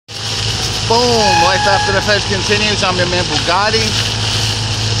Boom. Life after the feds continues. I'm your man Bugatti.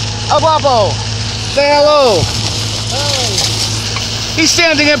 Oh, Guapo. Say hello. Hey. He's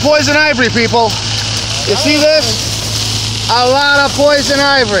standing in poison ivory, people. You see this? A lot of poison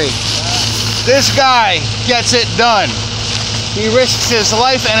ivory. This guy gets it done. He risks his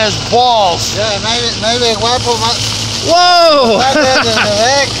life and his balls. Yeah, maybe Guapo. Whoa!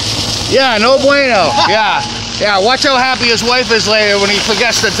 Yeah, no bueno. Yeah, watch how happy his wife is later when he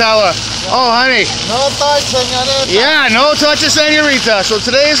forgets to tell her, oh, honey. No touch, señorita. Yeah, no touch, señorita. So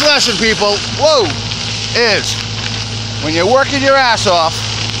today's lesson, people, is when you're working your ass off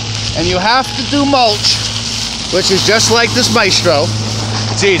and you have to do mulch, which is just like this maestro,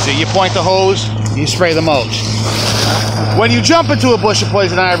 it's easy. You point the hose, you spray the mulch. When you jump into a bush of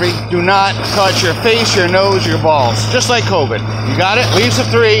poison ivy, do not touch your face, your nose, your balls. Just like COVID. You got it? Leaves of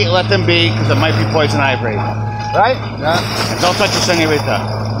 3, let them be, because it might be poison ivy. Right? Yeah. And don't touch your señorita.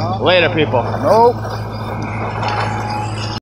 No. Later, people. Nope.